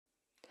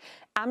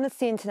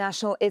Amnesty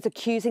International is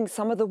accusing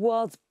some of the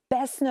world's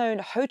best-known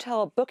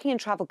hotel booking and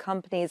travel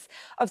companies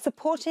of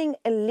supporting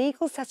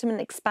illegal settlement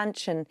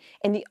expansion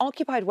in the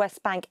occupied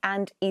West Bank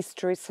and East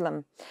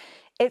Jerusalem.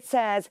 It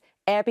says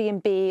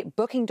Airbnb,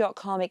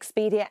 Booking.com,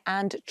 Expedia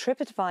and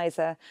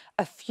TripAdvisor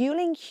are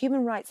fueling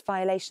human rights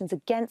violations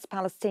against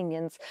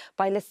Palestinians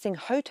by listing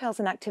hotels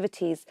and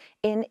activities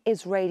in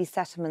Israeli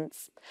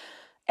settlements.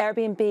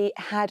 Airbnb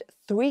had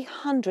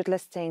 300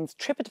 listings,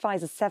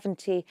 TripAdvisor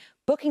 70,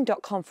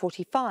 Booking.com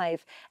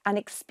 45 and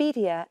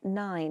Expedia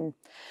 9.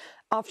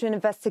 After an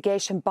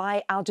investigation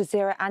by Al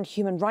Jazeera and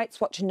Human Rights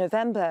Watch in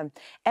November,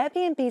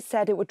 Airbnb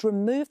said it would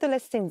remove the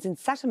listings in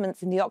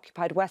settlements in the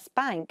occupied West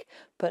Bank,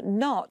 but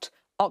not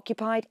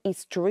occupied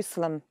East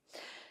Jerusalem.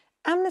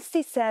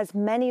 Amnesty says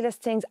many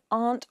listings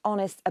aren't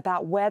honest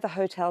about where the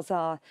hotels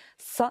are,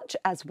 such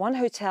as one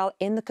hotel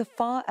in the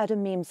Kfar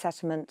Adumim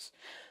settlement.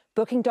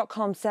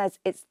 Booking.com says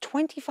it's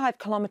 25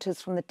 kilometres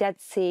from the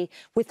Dead Sea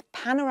with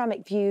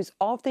panoramic views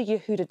of the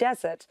Yehuda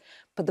Desert,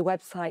 but the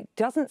website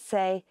doesn't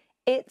say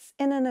it's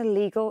in an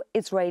illegal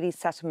Israeli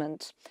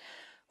settlement.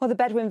 Well, the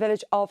Bedouin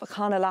village of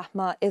Khan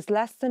al-Ahmar is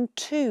less than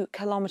 2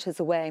 kilometres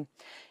away.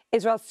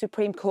 Israel's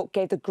Supreme Court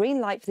gave the green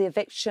light for the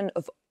eviction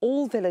of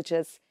all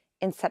villagers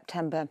in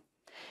September.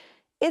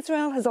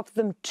 Israel has offered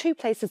them 2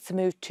 places to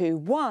move to,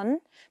 one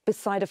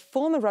beside a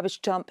former rubbish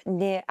dump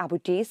near Abu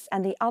Dis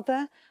and the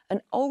other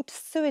an old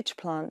sewage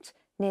plant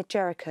near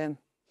Jericho.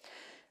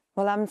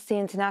 Well, Amnesty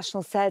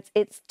International says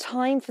it's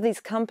time for these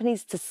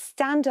companies to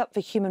stand up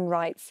for human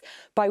rights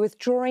by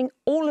withdrawing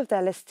all of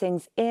their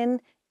listings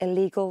in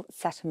illegal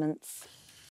settlements.